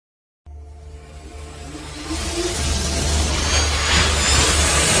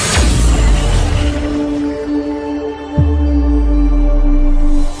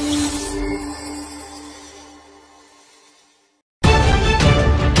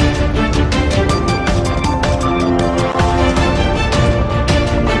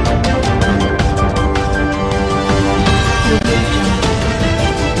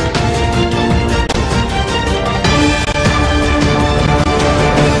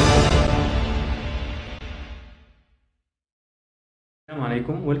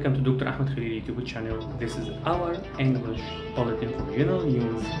alaikum. Welcome to Dr. Ahmed Khalil YouTube channel. This is our English bulletin for general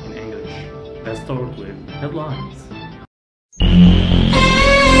news in English. Let's start with headlines.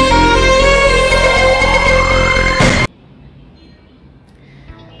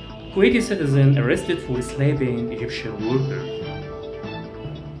 Kuwaiti citizen arrested for enslaving Egyptian worker.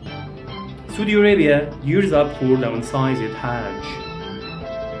 Saudi Arabia gears up for downsized Hajj.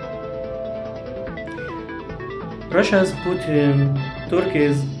 Russia's Putin,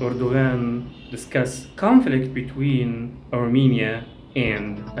 Turkey's Erdogan discuss conflict between Armenia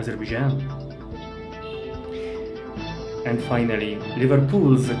and Azerbaijan. And finally,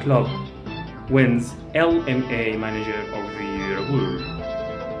 Liverpool's club wins LMA Manager of the Year award.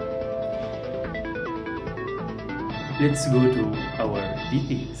 Let's go to our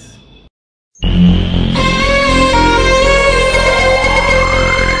details.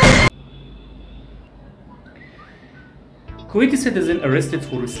 Kuwaiti citizen arrested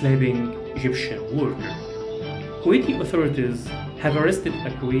for enslaving Egyptian worker. Kuwaiti authorities have arrested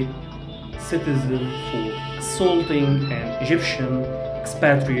a Kuwaiti citizen for assaulting an Egyptian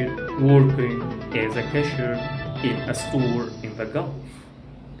expatriate working as a cashier in a store in the Gulf.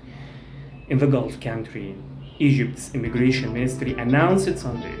 In the Gulf country, Egypt's immigration ministry announced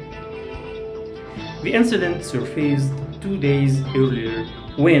Sunday. The incident surfaced 2 days earlier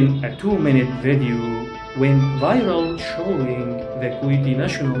when a 2-minute video went viral showing the Kuwaiti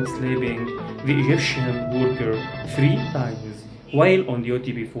national enslaving the Egyptian worker 3 times while on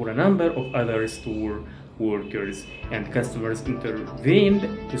duty before a number of other store workers and customers intervened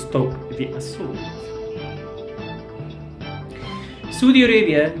to stop the assault. Saudi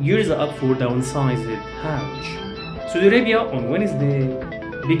Arabia gears up for downsized Hajj. Saudi Arabia on Wednesday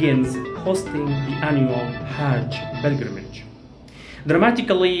begins hosting the annual Hajj pilgrimage,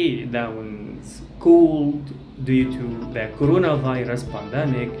 dramatically cooled due to the coronavirus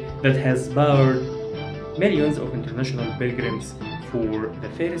pandemic that has barred millions of international pilgrims for the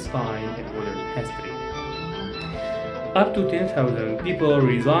first time in modern history. Up to 10,000 people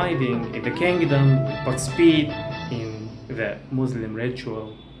residing in the kingdom will participate in the Muslim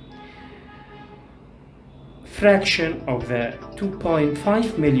ritual, fraction of the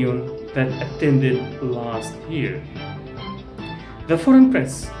 2.5 million that attended last year. The foreign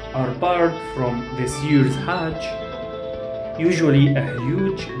press are barred from this year's Hajj, usually a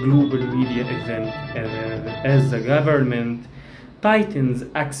huge global media event as the government tightens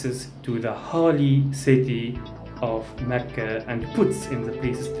access to the holy city of Mecca and puts in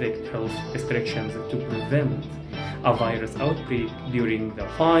place strict health restrictions to prevent a virus outbreak during the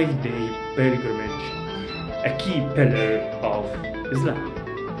 5-day pilgrimage, a key pillar of Islam.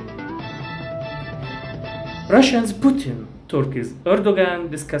 Russia's Putin, Turkey's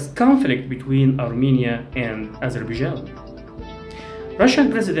Erdogan discussed conflict between Armenia and Azerbaijan. Russian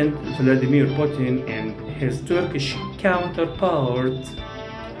President Vladimir Putin and his Turkish counterpart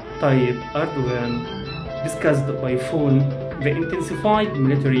Tayyip Erdogan discussed by phone the intensified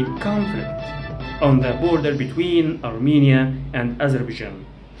military conflict on the border between Armenia and Azerbaijan,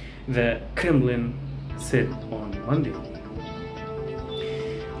 the Kremlin said on Monday.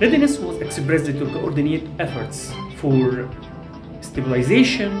 Readiness was expressed to coordinate efforts for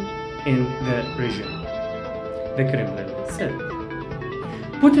stabilization in the region, the Kremlin said.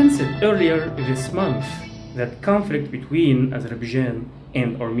 Putin said earlier this month that conflict between Azerbaijan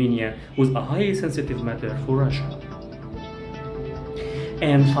and Armenia was a highly sensitive matter for Russia.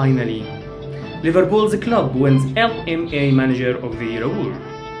 And finally, Liverpool's club wins LMA Manager of the Year award.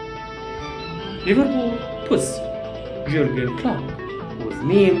 Liverpool puss Jurgen Klopp was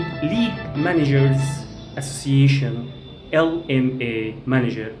named League Managers Association LMA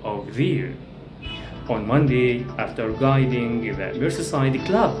Manager of the Year on Monday after guiding the Merseyside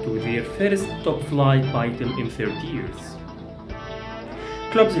club to their first top-flight title in 30 years.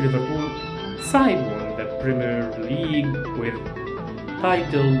 Klopp's Liverpool side won the Premier League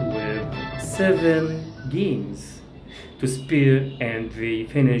title with 7 games to spare, and they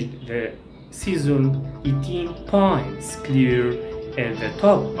finished the season 18 points clear at the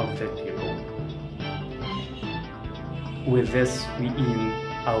top of the table. With this, we end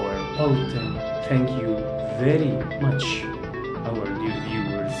our bulletin. Thank you very much, our dear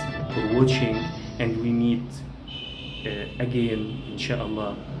viewers, for watching, and we meet again,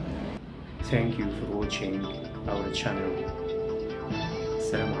 inshallah. Thank you for watching our channel.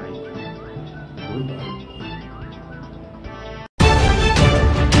 Assalamu alaikum. Goodbye.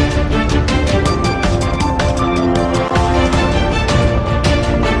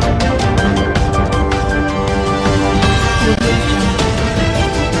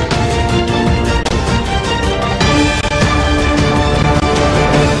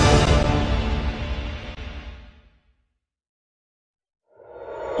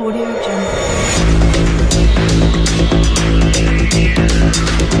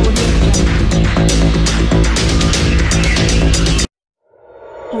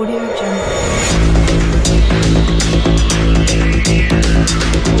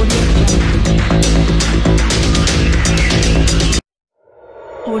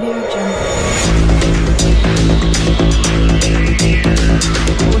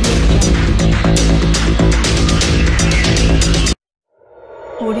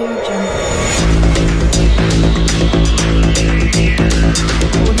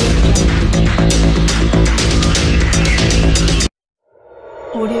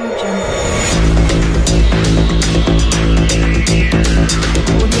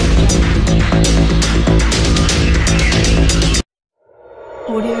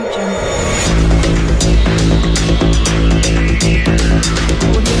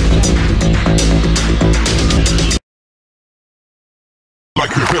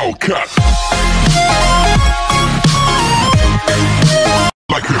 Like a Hellcat.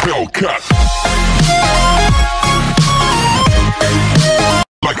 Like a Hellcat.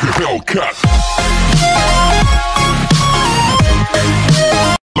 Like a Hellcat.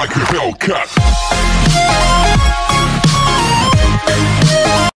 Like a Hellcat.